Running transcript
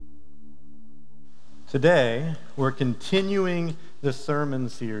Today, we're continuing the sermon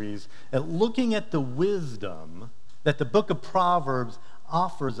series at looking at the wisdom that the book of Proverbs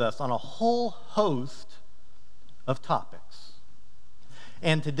offers us on a whole host of topics.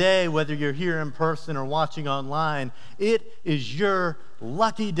 And today, whether you're here in person or watching online, it is your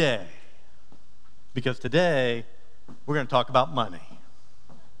lucky day. Because today, we're going to talk about money.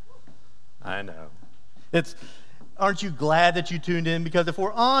 I know. Aren't you glad that you tuned in? Because if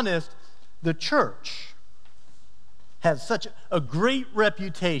we're honest, the church has such a great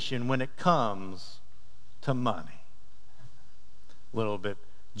reputation when it comes to money. A little bit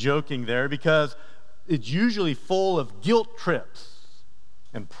joking there because it's usually full of guilt trips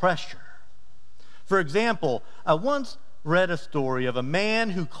and pressure. For example, I once read a story of a man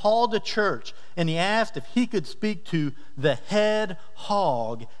who called a church and he asked if he could speak to the head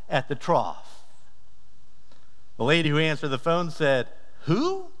hog at the trough. The lady who answered the phone said,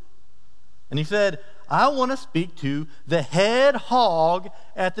 "Who?" And he said, "I want to speak to the head hog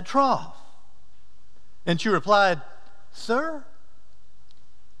at the trough." And she replied, "Sir,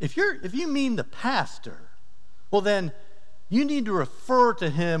 if you mean the pastor, well then you need to refer to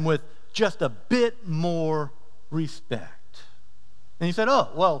him with just a bit more respect." And he said, "Oh,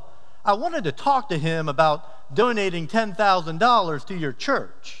 well, I wanted to talk to him about donating $10,000 to your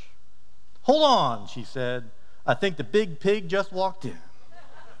church." "Hold on," she said. "I think the big pig just walked in."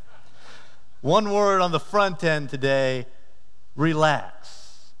 One word on the front end today: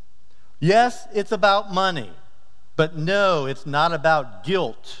 relax. Yes, it's about money, but no, it's not about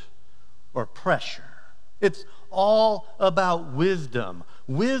guilt or pressure. It's all about wisdom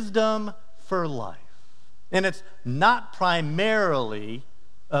for life. And it's not primarily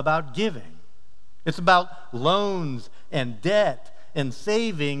about giving. It's about loans and debt and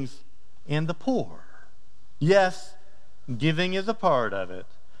savings and the poor. Yes, giving is a part of it,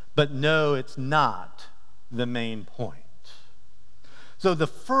 but no, it's not the main point. So the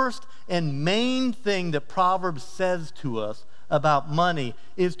first and main thing that Proverbs says to us about money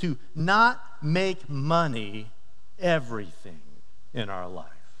is to not make money everything in our life.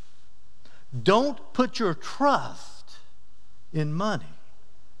 Don't put your trust in money.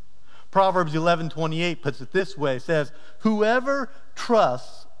 Proverbs 11:28 puts it this way. It says, "Whoever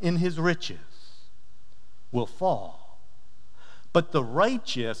trusts in his riches will fall, but the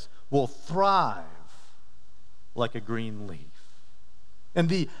righteous will thrive like a green leaf." And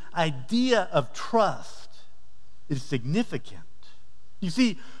the idea of trust is significant. You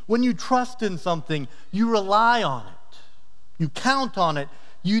see, when you trust in something, you rely on it, you count on it,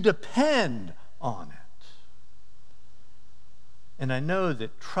 you depend on it. And I know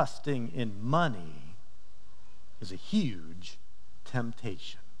that trusting in money is a huge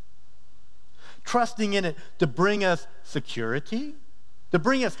temptation. Trusting in it to bring us security, to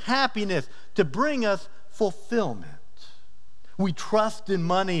bring us happiness, to bring us fulfillment. We trust in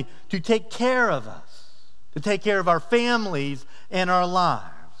money to take care of us, to take care of our families and our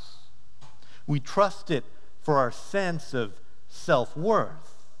lives. We trust it for our sense of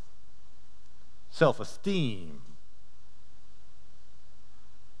self-worth, self-esteem.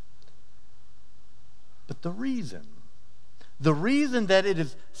 But the reason that it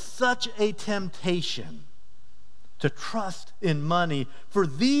is such a temptation to trust in money for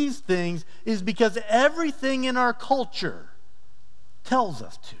these things is because everything in our culture tells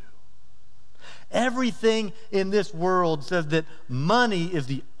us to. Everything in this world says that money is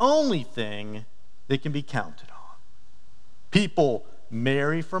the only thing that can be counted on. People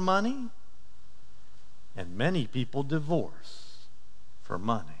marry for money, and many people divorce for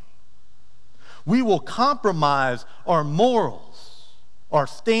money. We will compromise our morals, our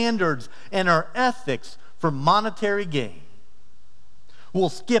standards, and our ethics for monetary gain. We'll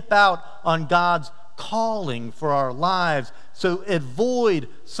skip out on God's calling for our lives, so avoid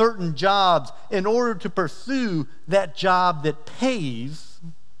certain jobs in order to pursue that job that pays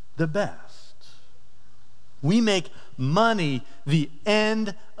the best. We make money the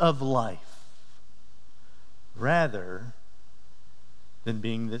end of life rather than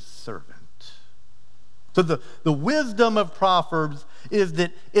being this servant. So the wisdom of Proverbs is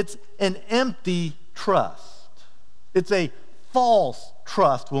that it's an empty trust. It's a false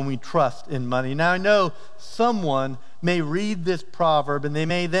trust when we trust in money. Now I know someone may read this proverb and they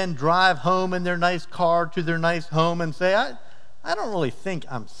may then drive home in their nice car to their nice home and say, I don't really think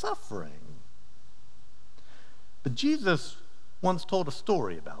I'm suffering. But Jesus once told a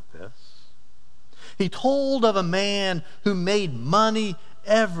story about this. He told of a man who made money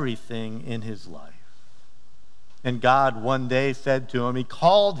everything in his life. And God one day said to him, he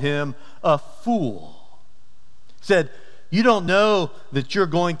called him a fool. Said, you don't know that you're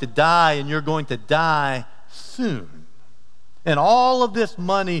going to die and you're going to die soon. And all of this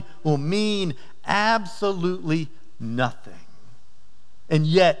money will mean absolutely nothing. And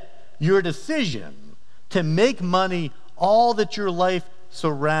yet, your decision to make money all that your life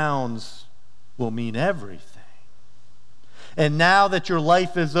surrounds will mean everything. And now that your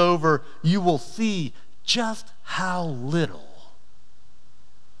life is over, you will see just how little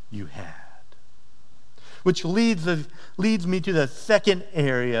you had. Which leads me to the second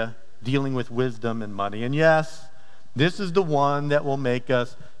area dealing with wisdom and money. And yes, this is the one that will make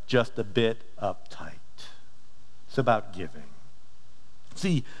us just a bit uptight. It's about giving.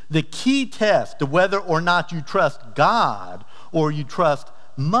 See, the key test to whether or not you trust God or you trust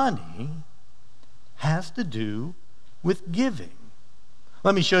money has to do with giving.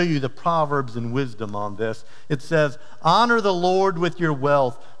 Let me show you the Proverbs and wisdom on this. It says, "Honor the Lord with your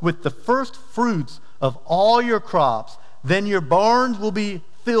wealth, with the first fruits of all your crops. Then your barns will be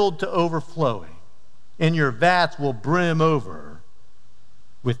filled to overflowing, and your vats will brim over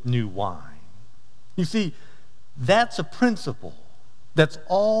with new wine." You see, that's a principle that's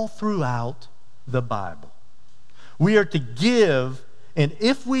all throughout the Bible. We are to give, and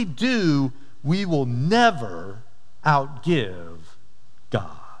if we do, we will never outgive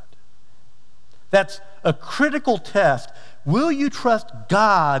God. That's a critical test. Will you trust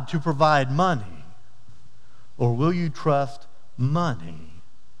God to provide money, or will you trust money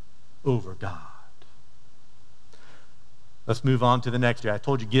over God? Let's move on to the next area. I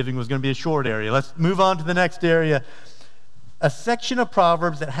told you giving was going to be a short area. Let's move on to the next area. A section of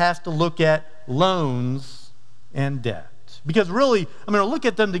Proverbs that has to look at loans and debt. Because really, I'm going to look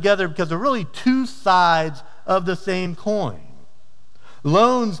at them together because they're really two sides of the same coin.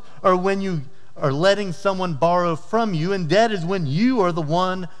 Loans are when you are letting someone borrow from you, and debt is when you are the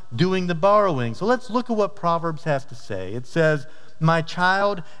one doing the borrowing. So let's look at what Proverbs has to say. It says, "My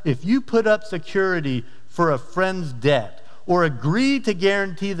child, if you put up security for a friend's debt, or agree to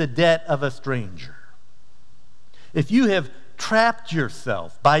guarantee the debt of a stranger, if you have trapped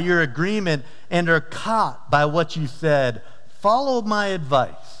yourself by your agreement and are caught by what you said, follow my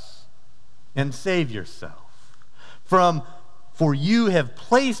advice and save yourself. For you have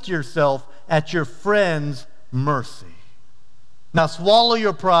placed yourself at your friend's mercy. Now swallow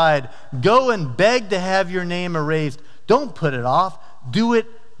your pride. Go and beg to have your name erased. Don't put it off. Do it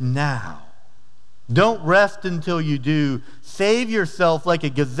now. Don't rest until you do. Save yourself like a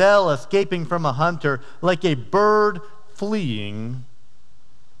gazelle escaping from a hunter, like a bird fleeing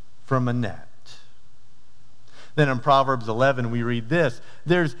from a net." Then in Proverbs 11 we read this,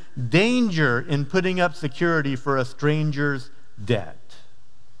 "There's danger in putting up security for a stranger's debt.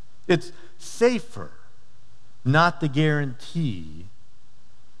 It's safer not to guarantee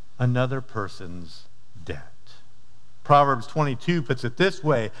another person's debt." Proverbs 22 puts it this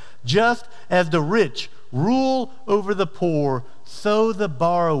way, "Just as the rich rule over the poor, so the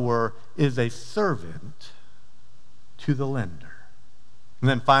borrower is a servant to the lender." And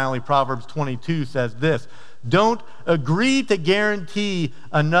then finally, Proverbs 22 says this, "Don't agree to guarantee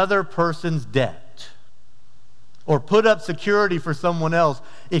another person's debt or put up security for someone else.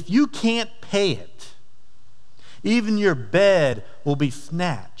 If you can't pay it, even your bed will be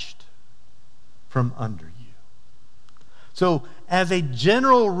snatched from under you." So, as a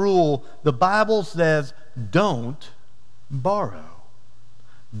general rule, the Bible says, don't borrow.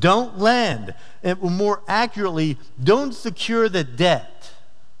 Don't lend. And more accurately, don't secure the debt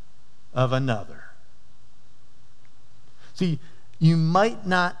of another. See, you might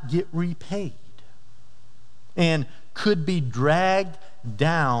not get repaid and could be dragged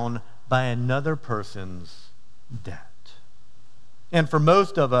down by another person's debt. And for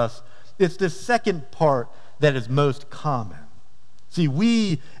most of us, it's the second part that is most common. See,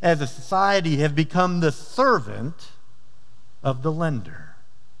 we as a society have become the servant of the lender.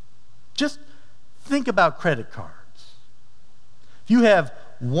 Just think about credit cards. If you have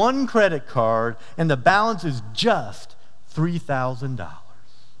one credit card and the balance is just $3,000,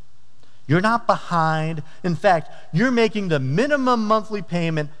 you're not behind. In fact, you're making the minimum monthly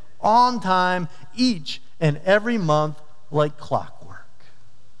payment on time each and every month like clockwork.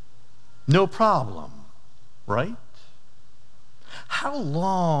 No problem, right? How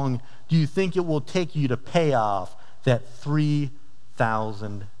long do you think it will take you to pay off that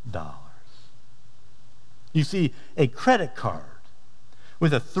 $3,000? You see, a credit card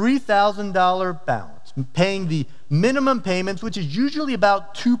with a $3,000 balance, paying the minimum payments, which is usually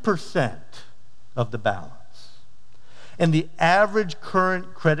about 2% of the balance. And the average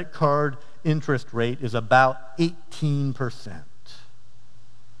current credit card interest rate is about 18%.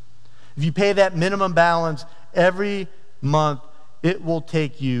 If you pay that minimum balance every month, it will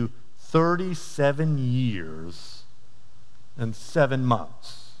take you 37 years and 7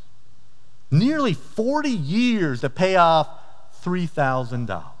 months. Nearly 40 years to pay off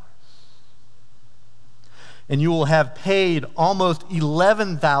 $3,000. And you will have paid almost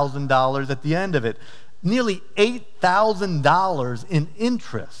 $11,000 at the end of it. Nearly $8,000 in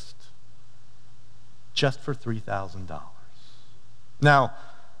interest just for $3,000. Now,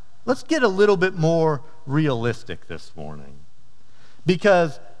 let's get a little bit more realistic this morning,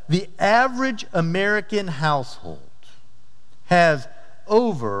 because the average American household has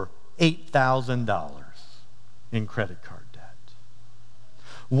over $8,000 in credit card debt.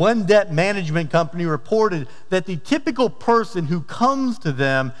 One debt management company reported that the typical person who comes to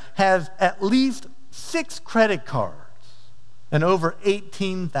them has at least 6 credit cards and over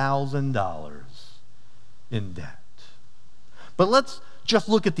 $18,000 in debt. But let's just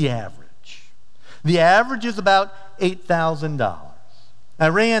look at the average. The average is about $8,000. I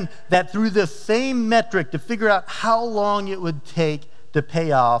ran that through this same metric to figure out how long it would take to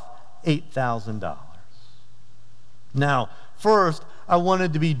pay off $8,000. Now, first, I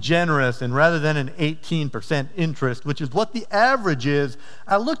wanted to be generous, and rather than an 18% interest, which is what the average is,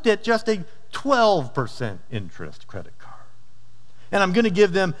 I looked at just a 12% interest credit card. And I'm going to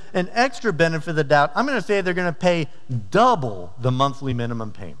give them an extra benefit of the doubt. I'm going to say they're going to pay double the monthly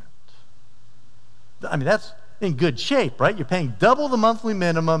minimum payment. I mean, that's in good shape, right? You're paying double the monthly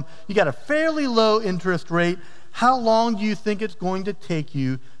minimum. You got a fairly low interest rate. How long do you think it's going to take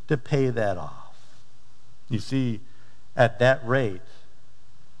you to pay that off? You see, at that rate,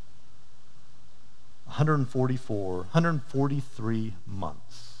 143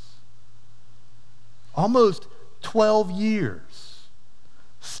 months. Almost 12 years.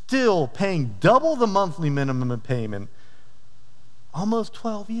 Still paying double the monthly minimum payment, almost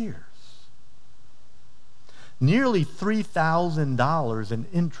 12 years. Nearly $3,000 in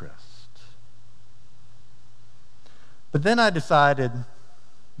interest. But then I decided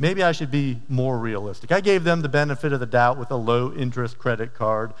maybe I should be more realistic. I gave them the benefit of the doubt with a low interest credit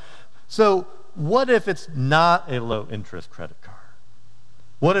card. So what if it's not a low interest credit card?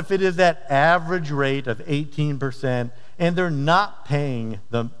 What if it is that average rate of 18% and they're not paying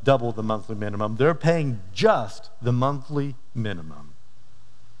double the monthly minimum? They're paying just the monthly minimum.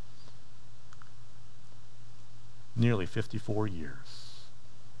 Nearly 54 years.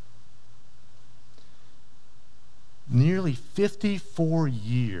 Nearly 54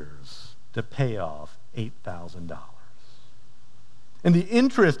 years to pay off $8,000. And the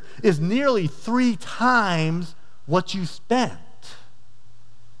interest is nearly 3 times what you spent.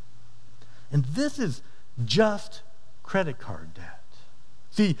 And this is just credit card debt.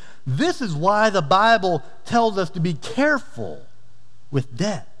 See, this is why the Bible tells us to be careful with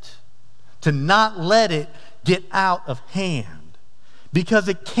debt, to not let it get out of hand, because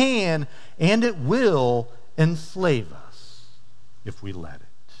it can and it will enslave us if we let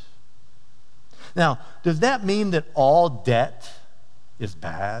it. Now, does that mean that all debt is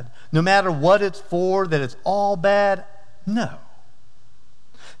bad? No matter what it's for, that it's all bad? No.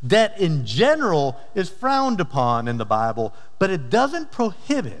 Debt in general is frowned upon in the Bible, but it doesn't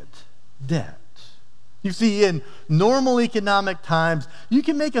prohibit debt. You see, in normal economic times, you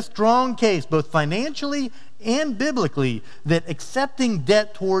can make a strong case, both financially and biblically, that accepting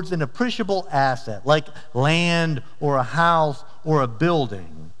debt towards an appreciable asset, like land or a house or a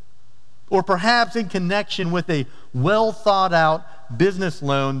building, or perhaps in connection with a well-thought-out business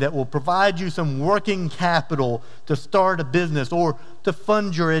loan that will provide you some working capital to start a business or to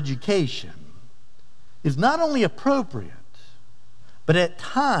fund your education, is not only appropriate, but at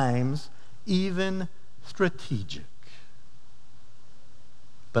times even strategic.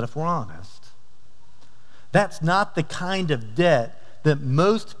 But if we're honest, that's not the kind of debt that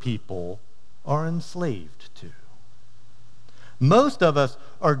most people are enslaved to. Most of us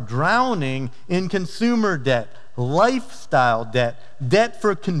are drowning in consumer debt, lifestyle debt, debt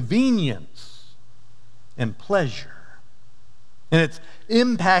for convenience and pleasure. And it's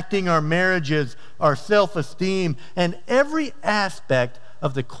impacting our marriages, our self-esteem, and every aspect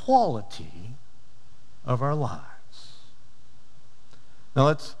of the quality of our lives. Now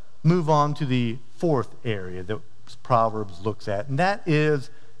let's move on to the 4th area that Proverbs looks at, and that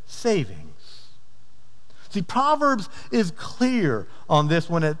is savings. See, Proverbs is clear on this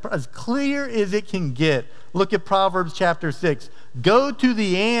one, as clear as it can get. Look at Proverbs chapter 6. Go to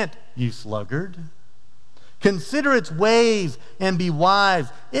the ant, you sluggard. Consider its ways and be wise.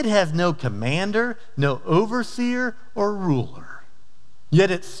 It has no commander, no overseer or ruler.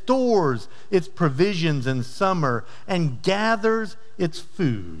 Yet it stores its provisions in summer and gathers its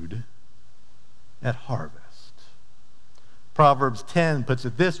food at harvest. Proverbs 10 puts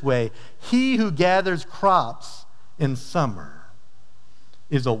it this way: he who gathers crops in summer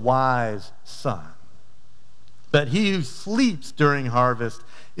is a wise son, but he who sleeps during harvest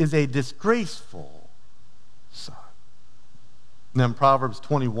is a disgraceful son. And then Proverbs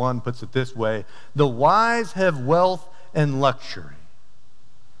 21 puts it this way: the wise have wealth and luxury,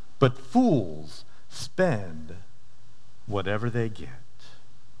 but fools spend whatever they get.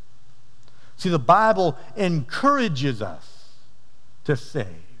 See, the Bible encourages us to save.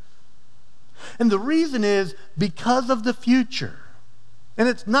 And the reason is because of the future. And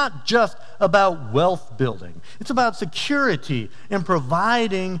it's not just about wealth building. It's about security and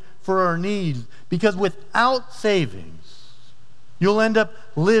providing for our needs. Because without savings, you'll end up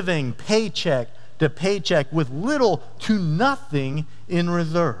living paycheck to paycheck with little to nothing in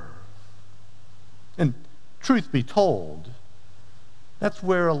reserve. And truth be told, that's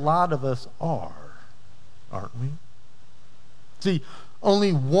where a lot of us are, aren't we? See,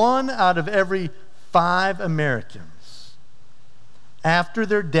 only 1 out of every 5 Americans, after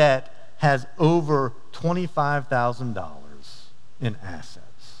their debt, has over $25,000 in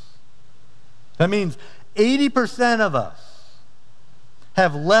assets. That means 80% of us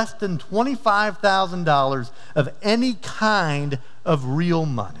have less than $25,000 of any kind of real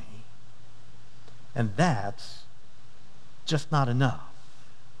money. And that's just not enough.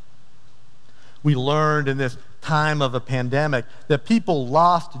 We learned in this time of a pandemic that people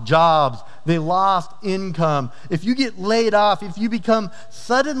lost jobs, they lost income. If you get laid off, if your income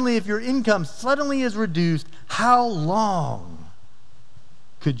suddenly is reduced, how long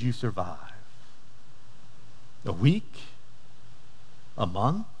could you survive? A week? A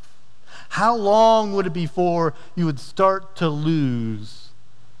month? How long would it be before you would start to lose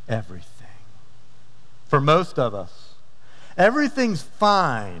everything? For most of us, everything's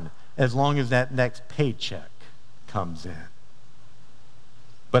fine as long as that next paycheck comes in.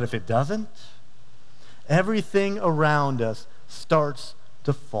 But if it doesn't, everything around us starts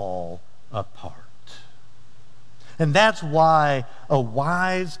to fall apart. And that's why a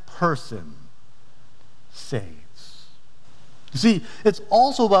wise person saves. You see, it's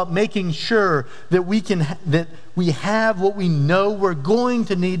also about making sure that we have what we know we're going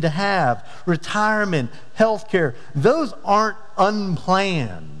to need to have. Retirement, health care, those aren't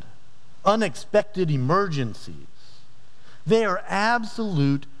unplanned, unexpected emergencies. They are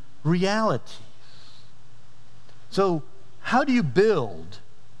absolute realities. So, how do you build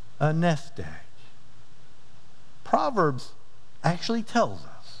a nest egg? Proverbs actually tells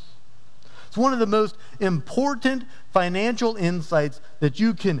us. It's one of the most important financial insights that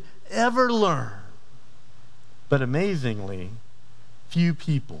you can ever learn. But amazingly, few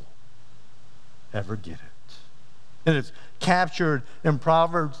people ever get it. And it's captured in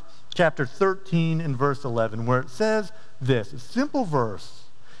Proverbs chapter 13 and verse 11, where it says this, a simple verse: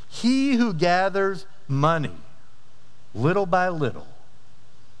 he who gathers money little by little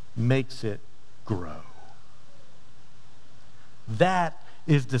makes it grow. That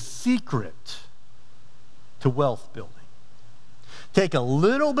is the secret to wealth building. Take a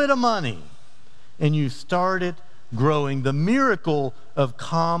little bit of money and you start it growing. The miracle of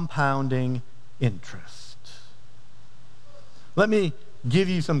compounding interest. Let me give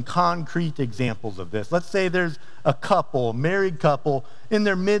you some concrete examples of this. Let's say there's a married couple in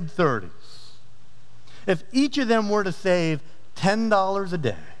their mid-30s. If each of them were to save $10 a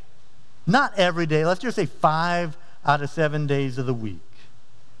day, not every day, let's just say 5 out of 7 days of the week,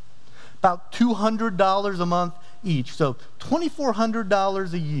 about $200 a month each, so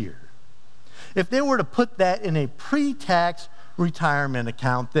 $2,400 a year. If they were to put that in a pre-tax retirement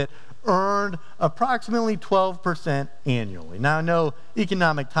account that earned approximately 12% annually. Now, I know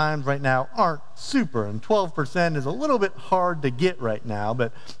economic times right now aren't super, and 12% is a little bit hard to get right now,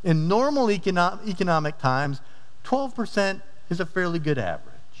 but in normal economic times, 12% is a fairly good average.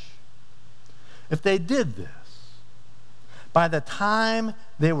 If they did this, by the time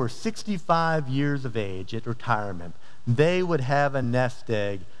they were 65 years of age at retirement, they would have a nest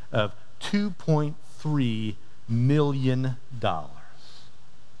egg of $2.3 million.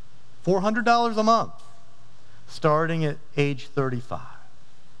 $400 a month, starting at age 35.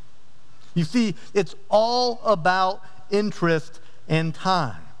 You see, it's all about interest and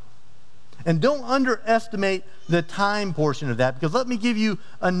time. And don't underestimate the time portion of that, because let me give you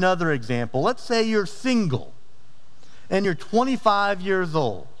another example. Let's say you're single and you're 25 years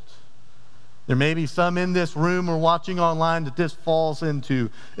old. There may be some in this room or watching online that this falls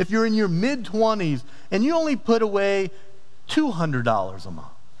into. If you're in your mid-20s and you only put away $200 a month,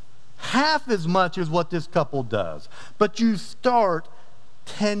 half as much as what this couple does, but you start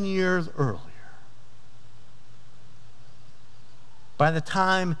 10 years earlier. by the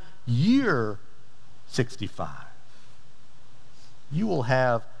time you're 65, you will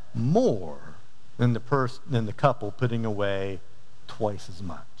have more than the couple putting away twice as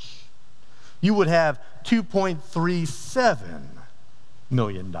much. You would have $2.37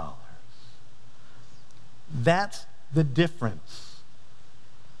 million. That's the difference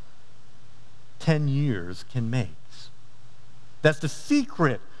 10 years can make. That's the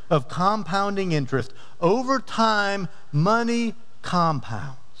secret of compounding interest. Over time, money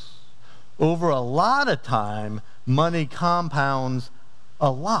compounds. Over a lot of time, money compounds a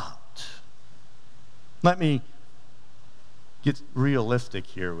lot. Let me get realistic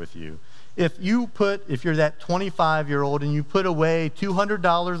here with you. If you're that 25-year-old and you put away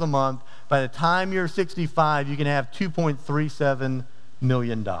 $200 a month, by the time you're 65, you can have $2.37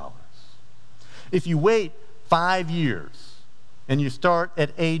 million. If you wait 5 years and you start at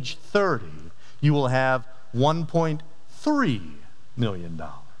age 30, you will have $1.3 million.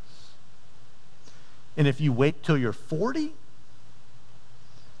 And if you wait till you're 40,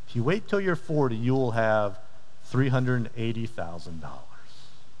 you will have $380,000.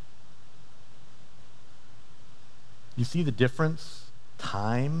 You see the difference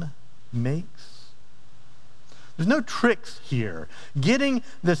time makes? There's no tricks here. Getting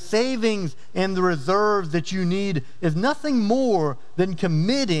the savings and the reserves that you need is nothing more than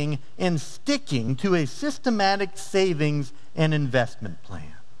committing and sticking to a systematic savings and investment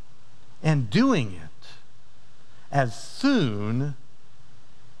plan, and doing it as soon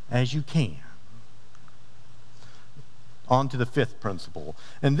as you can. On to the fifth principle.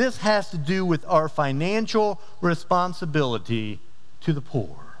 And this has to do with our financial responsibility to the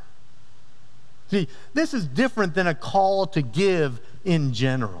poor. See, this is different than a call to give in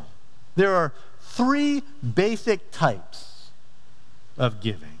general. There are three basic types of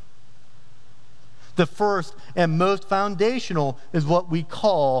giving. The first and most foundational is what we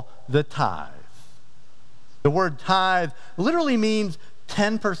call the tithe. The word tithe literally means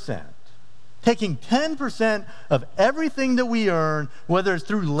 10%. Taking 10% of everything that we earn, whether it's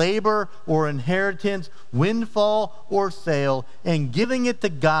through labor or inheritance, windfall or sale, and giving it to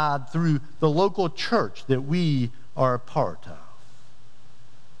God through the local church that we are a part of.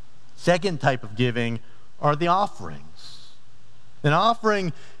 Second type of giving are the offerings. An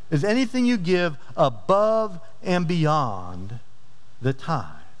offering is anything you give above and beyond the tithe.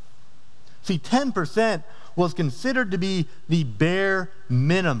 See, 10% was considered to be the bare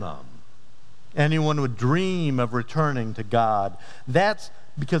minimum anyone would dream of returning to God. That's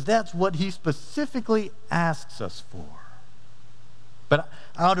because that's what he specifically asks us for. But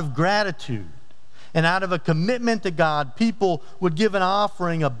out of gratitude and out of a commitment to God, people would give an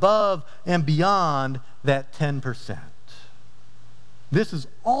offering above and beyond that 10%. This is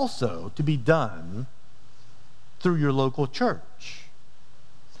also to be done through your local church.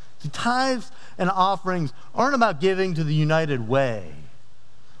 The tithes and offerings aren't about giving to the United Way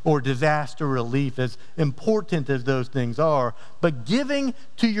or disaster relief, as important as those things are, but giving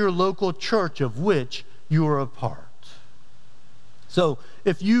to your local church of which you are a part. So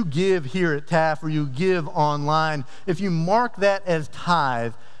if you give here at TAF or you give online, if you mark that as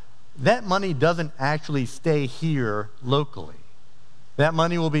tithe, that money doesn't actually stay here locally. That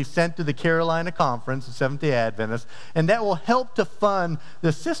money will be sent to the Carolina Conference of Seventh-day Adventists, and that will help to fund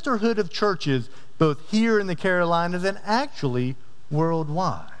the sisterhood of churches both here in the Carolinas and actually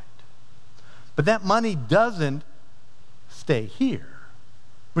worldwide. But that money doesn't stay here,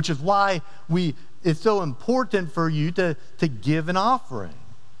 which is why it's so important for you to give an offering,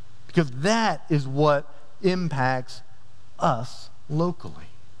 because that is what impacts us locally.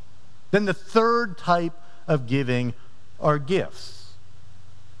 Then the third type of giving are gifts.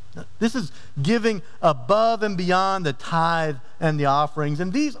 This is giving above and beyond the tithe and the offerings,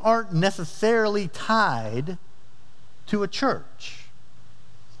 and these aren't necessarily tied to a church.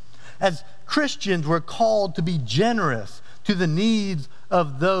 As Christians, we're called to be generous to the needs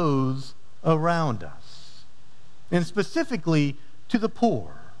of those around us, and specifically to the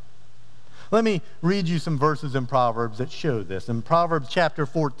poor. Let me read you some verses in Proverbs that show this. In Proverbs chapter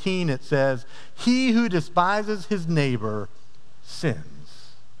 14, it says, "He who despises his neighbor sins.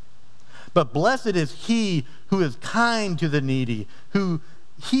 But blessed is he who is kind to the needy,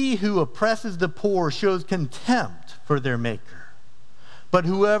 he who oppresses the poor shows contempt for their maker. But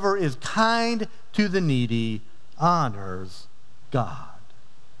whoever is kind to the needy honors God."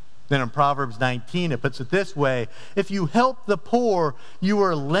 Then in Proverbs 19, it puts it this way: "If you help the poor, you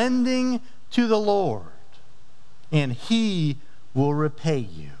are lending to the Lord, and he will repay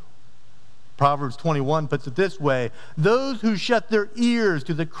you." Proverbs 21 puts it this way: "Those who shut their ears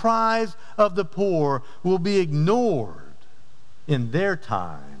to the cries of the poor will be ignored, in their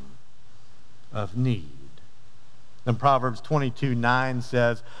time of need. And Proverbs 22:9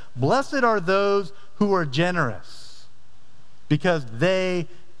 says, "Blessed are those who are generous, because they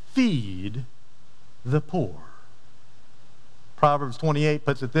feed the poor." Proverbs 28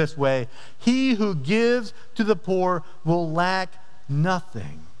 puts it this way, "He who gives to the poor will lack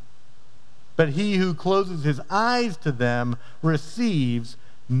nothing, but he who closes his eyes to them receives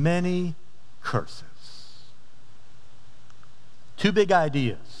many curses." Two big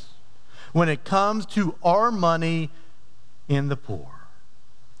ideas when it comes to our money in the poor.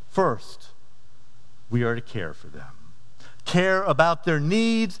 First, we are to care for them. Care about their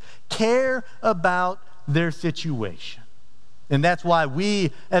needs, care about their situation. And that's why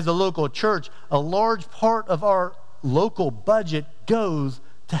we, as a local church, a large part of our local budget goes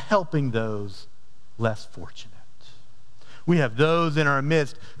to helping those less fortunate. We have those in our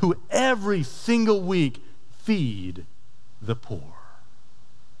midst who every single week feed the poor.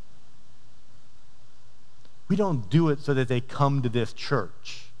 We don't do it so that they come to this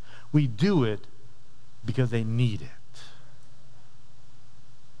church. We do it because they need it.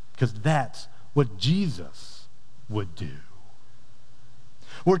 Because that's what Jesus would do.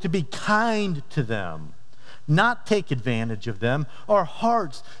 We're to be kind to them, not take advantage of them. Our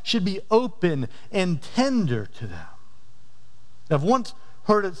hearts should be open and tender to them. I've once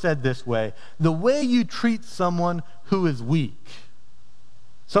heard it said this way, the way you treat someone who is weak,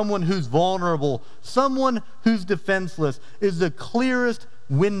 someone who's vulnerable, someone who's defenseless, is the clearest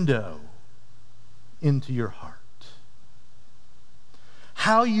window into your heart.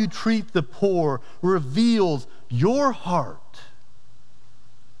 How you treat the poor reveals your heart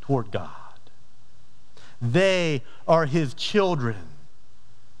toward God. They are His children.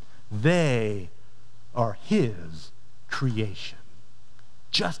 They are His creation,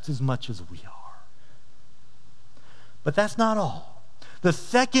 just as much as we are. But that's not all. The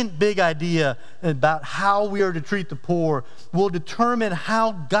second big idea about how we are to treat the poor will determine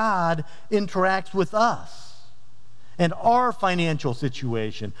how God interacts with us and our financial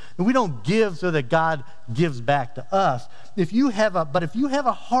situation. And we don't give so that God gives back to us. If you have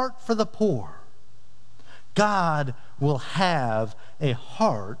a heart for the poor, God will have a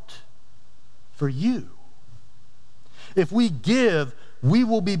heart for you. If we give, we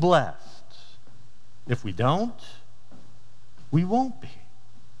will be blessed. If we don't, we won't be.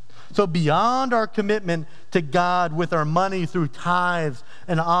 So beyond our commitment to God with our money through tithes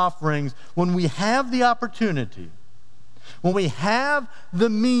and offerings, when we have the opportunity, when we have the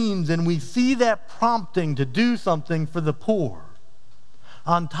means and we see that prompting to do something for the poor,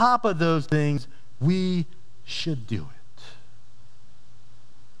 on top of those things, we should do it.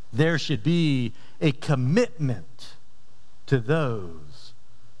 There should be a commitment to those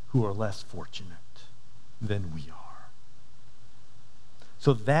who are less fortunate than we are.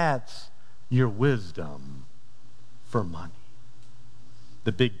 So that's your wisdom for money.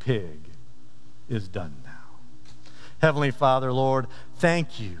 The big pig is done now. Heavenly Father, Lord,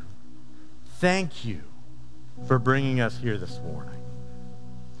 thank you. Thank you for bringing us here this morning.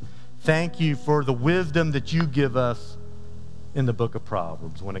 Thank you for the wisdom that you give us in the book of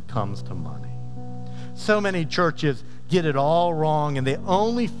Proverbs when it comes to money. So many churches get it all wrong and they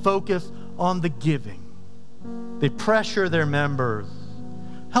only focus on the giving. They pressure their members.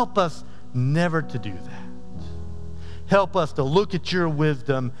 Help us never to do that. Help us to look at your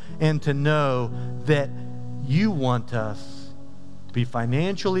wisdom and to know that you want us to be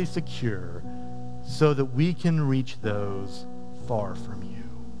financially secure so that we can reach those far from you.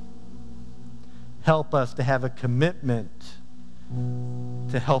 Help us to have a commitment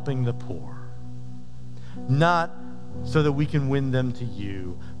to helping the poor. Not so that we can win them to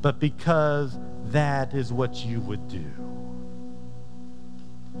you, but because that is what you would do.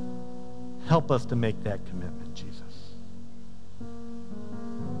 Help us to make that commitment, Jesus.